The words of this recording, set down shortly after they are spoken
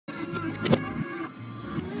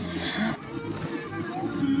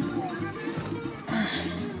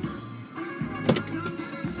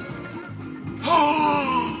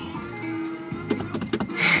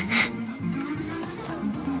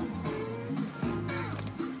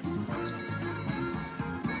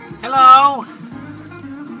dog?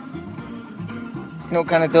 You know what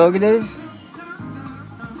kind of dog it is?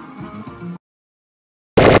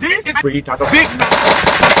 This is where you talk a big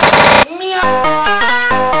meow.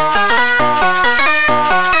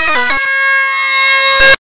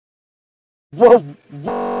 Whoa.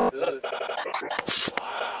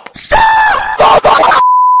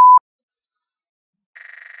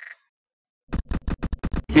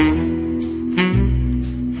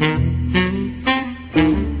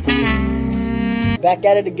 Back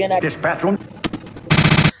at it again at this bathroom.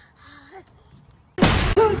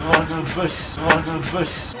 On the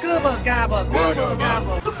bush. Gobble gobble, gobble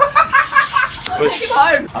gobble. Bush.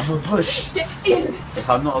 I'm a bush. Get in. If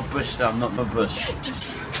I'm not a bush, then I'm not a bush.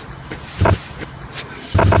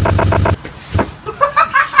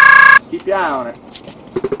 Keep your eye on it.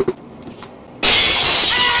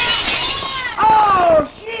 Oh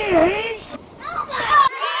shit!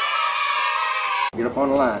 Get up on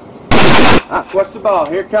the line. Ah, watch the ball.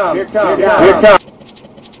 Here it comes. Here it comes. Here it comes.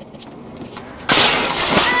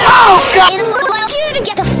 Oh God! You to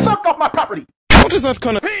get the fuck off my property. What is that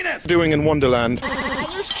kind of penis doing in Wonderland?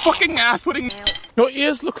 Fucking ass pudding. Your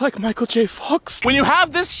ears look like Michael J. Fox. When you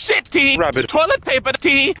have this shit tea, rabbit toilet paper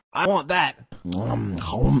tea, I want that.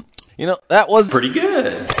 You know, that was Pretty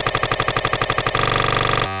good.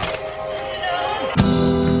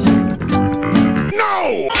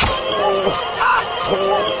 No!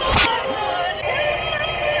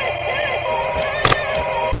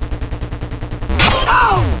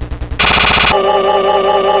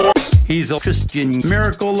 He's a Christian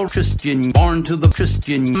miracle, a Christian, born to the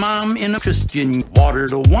Christian mom in a Christian, water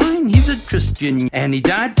to wine, he's a Christian, and he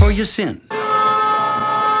died for your sin.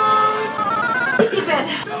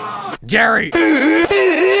 Jerry!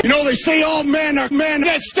 You know, they say all men are men.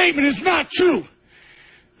 That statement is not true.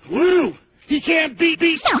 Woo! He can't beat.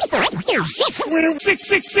 Winner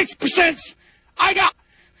 666%. I got.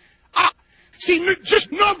 See,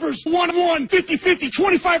 just numbers. 1, 1, 50, 50,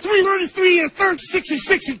 25, 3, 33, and a third,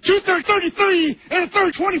 66, and 2/3, 33, and a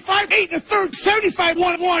third, 25, 8, and a third, 75,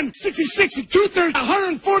 1, 1, 66, and 2/3,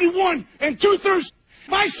 141, and 2/3.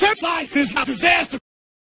 My sex life is a disaster.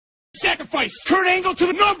 Sacrifice. Kurt Angle to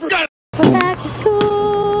the number. We're back to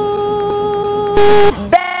school.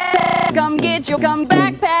 Back, come get your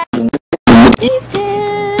backpack. He's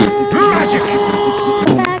 10. Magic.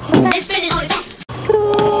 Back, Let's spend it on it.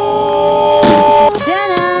 school.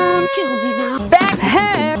 Denim. Kill me now. Back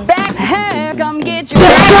hair. Come get your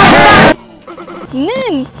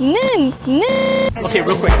Nin. Okay,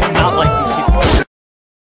 real quick. I'm not like these people.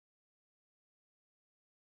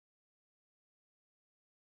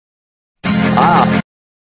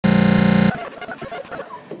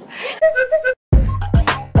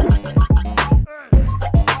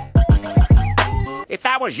 If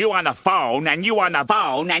that was you on the phone, and you on the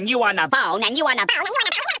phone, and you on the phone, And you wanna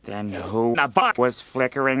then who the fuck was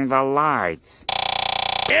flickering the lights?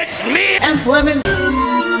 It's me. Employment.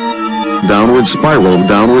 Downward spiral,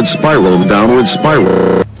 downward spiral, downward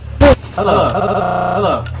spiral.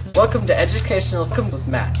 Hello. Welcome to Educational with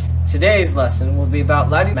Matt. Today's lesson will be about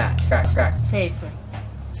lighting Matt. Crack. Safely.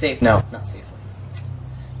 Safe? No, not safely.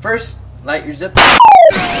 First, light your zip.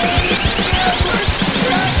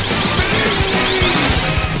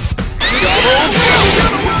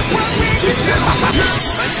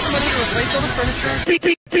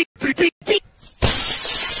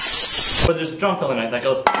 But there's a drum fill in it that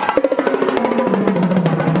goes.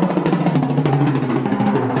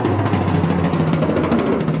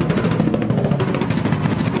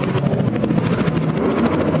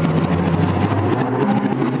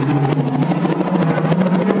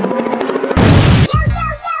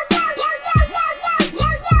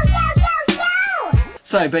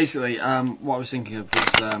 So basically, what I was thinking of was,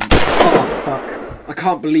 oh fuck, I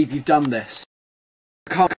can't believe you've done this.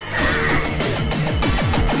 I can't.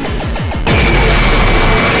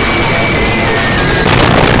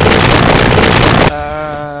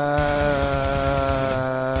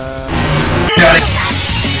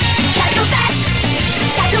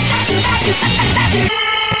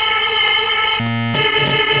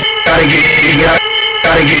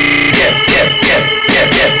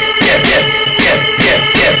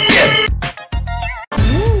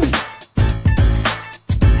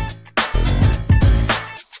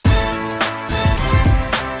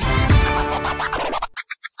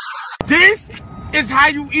 This is how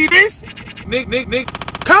you eat this? Nick.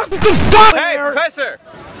 Come to stop! Hey, Professor!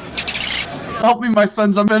 Help me, my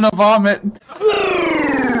sons, I'm in a vomit.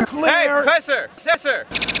 Hey, Professor! Professor!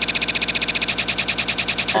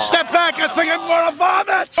 Step back, I think I'm gonna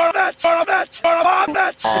vomit!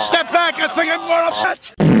 Step back, I think I'm gonna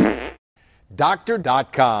vomit!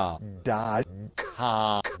 Doctor.com. Dot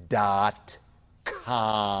com. Dot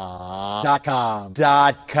com. Dot com.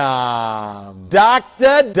 Dot com.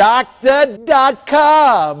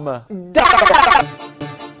 Doctor.com.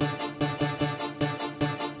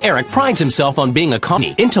 Eric prides himself on being a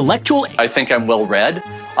commie, intellectual. I think I'm well read.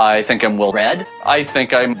 I think I'm well read. I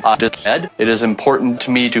think I'm read. It is important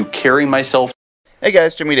to me to carry myself. Hey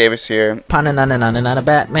guys, Jimmy Davis here. Pananananana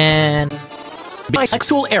Batman.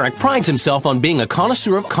 Bisexual Eric prides himself on being a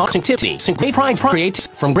connoisseur of creativity. Creates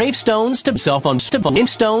from gravestones to cell phone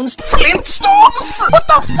stones. Flintstones? What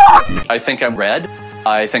the fuck? I think I'm read.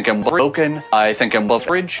 I think I'm broken. I think I'm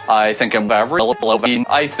average. I think I'm average.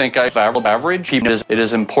 I think I'm average. It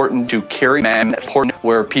is important to carry man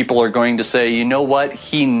where people are going to say, you know what?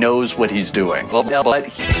 He knows what he's doing.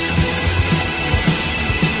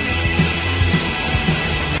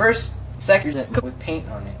 First, second with paint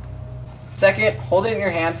on it. Second, hold it in your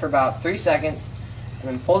hand for about 3 seconds. And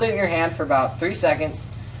then fold it in your hand for about 3 seconds.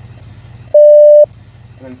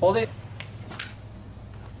 And then fold it.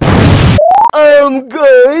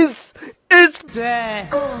 Guys, it's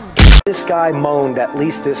this guy moaned at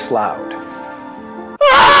least this loud.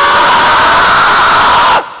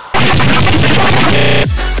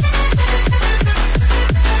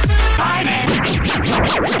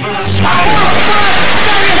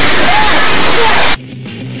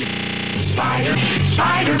 Spider.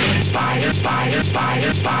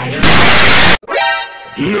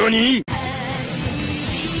 NANI?!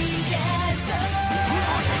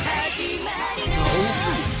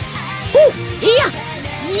 Yeah!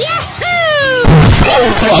 Yahoo! Oh,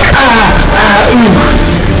 fuck!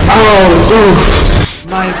 Oh, oof!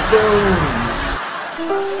 My bones!